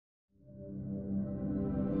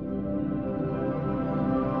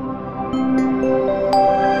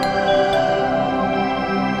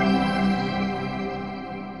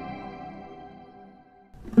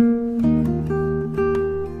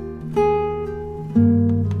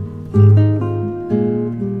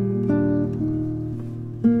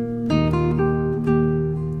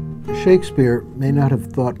Shakespeare may not have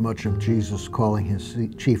thought much of Jesus calling his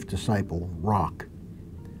chief disciple Rock.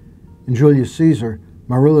 In Julius Caesar,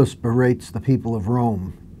 Marullus berates the people of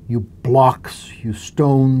Rome. "You blocks, you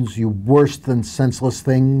stones, you worse than senseless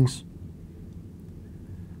things."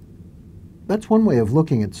 That's one way of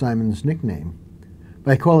looking at Simon's nickname.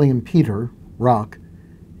 By calling him Peter, Rock,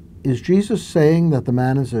 is Jesus saying that the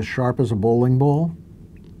man is as sharp as a bowling ball?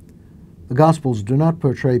 The Gospels do not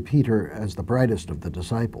portray Peter as the brightest of the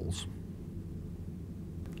disciples.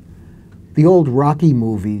 The old Rocky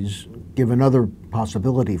movies give another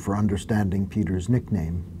possibility for understanding Peter's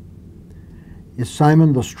nickname. Is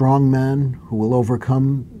Simon the strong man who will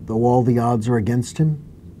overcome though all the odds are against him?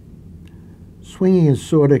 Swinging his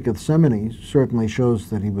sword at Gethsemane certainly shows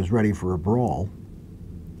that he was ready for a brawl.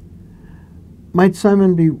 Might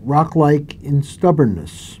Simon be rock-like in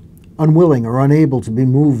stubbornness, unwilling or unable to be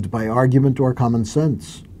moved by argument or common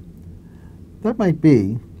sense? That might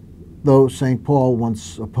be, though St. Paul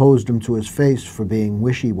once opposed him to his face for being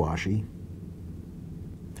wishy-washy.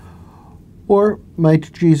 Or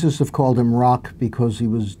might Jesus have called him Rock because he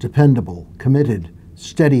was dependable, committed,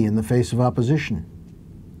 steady in the face of opposition?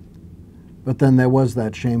 But then there was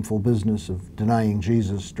that shameful business of denying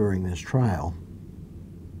Jesus during his trial.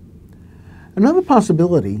 Another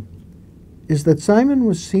possibility is that Simon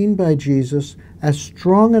was seen by Jesus as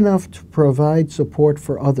strong enough to provide support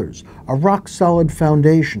for others, a rock-solid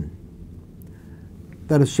foundation.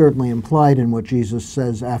 That is certainly implied in what Jesus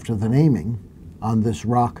says after the naming, "On this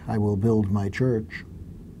rock I will build my church."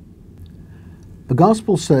 The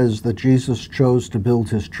Gospel says that Jesus chose to build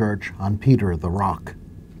his church on Peter the rock.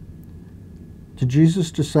 Did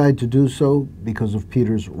Jesus decide to do so because of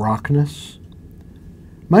Peter's rockness?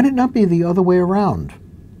 Might it not be the other way around?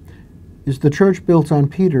 Is the church built on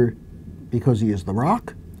Peter because he is the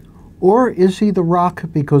rock? Or is he the rock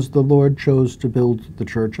because the Lord chose to build the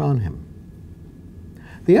church on him?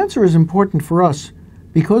 The answer is important for us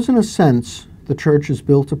because, in a sense, the church is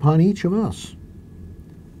built upon each of us.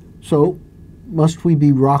 So, must we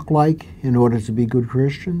be rock-like in order to be good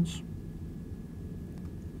Christians?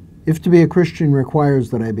 If to be a Christian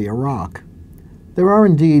requires that I be a rock, there are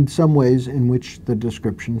indeed some ways in which the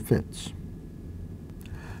description fits.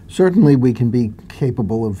 Certainly we can be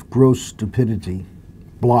capable of gross stupidity,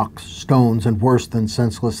 blocks, stones, and worse than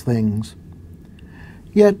senseless things.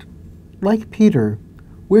 Yet, like Peter,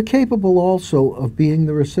 we're capable also of being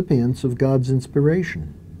the recipients of God's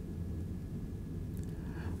inspiration.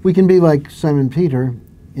 We can be like Simon Peter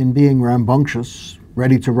in being rambunctious,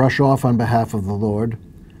 ready to rush off on behalf of the Lord,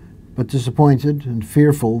 but disappointed and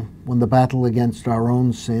fearful when the battle against our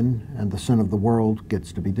own sin and the sin of the world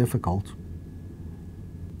gets to be difficult.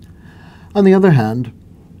 On the other hand,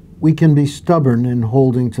 we can be stubborn in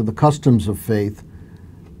holding to the customs of faith,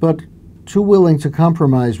 but too willing to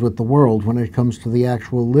compromise with the world when it comes to the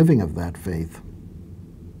actual living of that faith.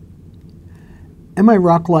 Am I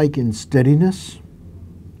rock-like in steadiness?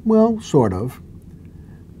 Well, sort of.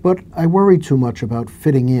 But I worry too much about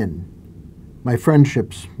fitting in. My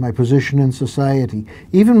friendships, my position in society,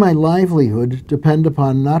 even my livelihood depend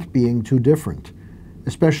upon not being too different,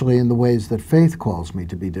 especially in the ways that faith calls me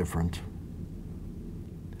to be different.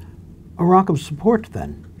 A rock of support,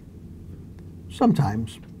 then?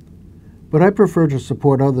 Sometimes. But I prefer to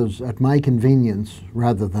support others at my convenience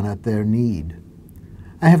rather than at their need.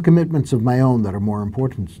 I have commitments of my own that are more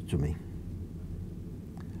important to me.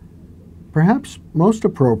 Perhaps most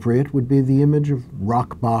appropriate would be the image of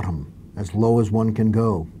rock bottom, as low as one can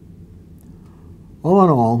go. All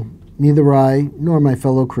in all, neither I nor my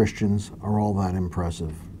fellow Christians are all that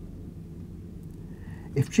impressive.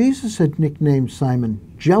 If Jesus had nicknamed Simon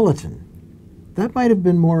Gelatin, that might have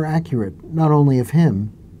been more accurate, not only of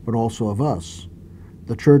him, but also of us,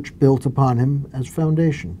 the church built upon him as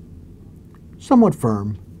foundation. Somewhat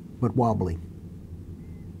firm, but wobbly.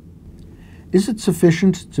 Is it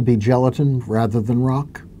sufficient to be gelatin rather than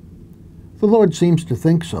rock? The Lord seems to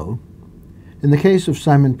think so. In the case of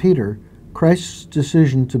Simon Peter, Christ's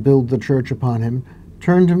decision to build the church upon him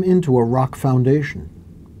turned him into a rock foundation.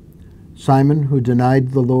 Simon, who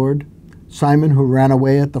denied the Lord, Simon, who ran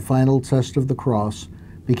away at the final test of the cross,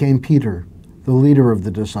 became Peter, the leader of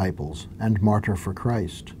the disciples and martyr for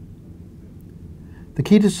Christ. The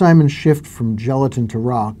key to Simon's shift from gelatin to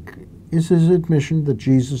rock is his admission that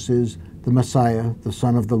Jesus is the Messiah, the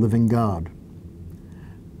Son of the living God.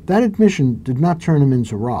 That admission did not turn him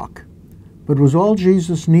into rock, but was all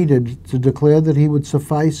Jesus needed to declare that he would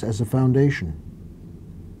suffice as a foundation.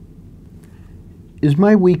 Is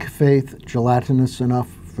my weak faith gelatinous enough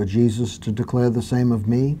for Jesus to declare the same of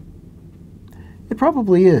me? It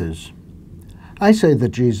probably is. I say that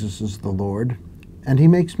Jesus is the Lord, and he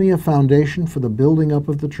makes me a foundation for the building up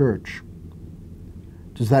of the church.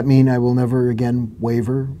 Does that mean I will never again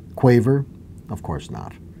quaver? Of course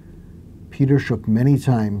not. Peter shook many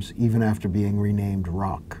times even after being renamed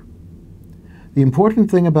Rock. The important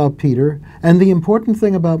thing about Peter, and the important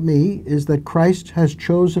thing about me, is that Christ has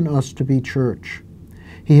chosen us to be church.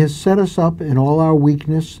 He has set us up in all our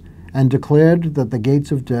weakness and declared that the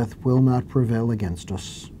gates of death will not prevail against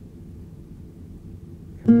us.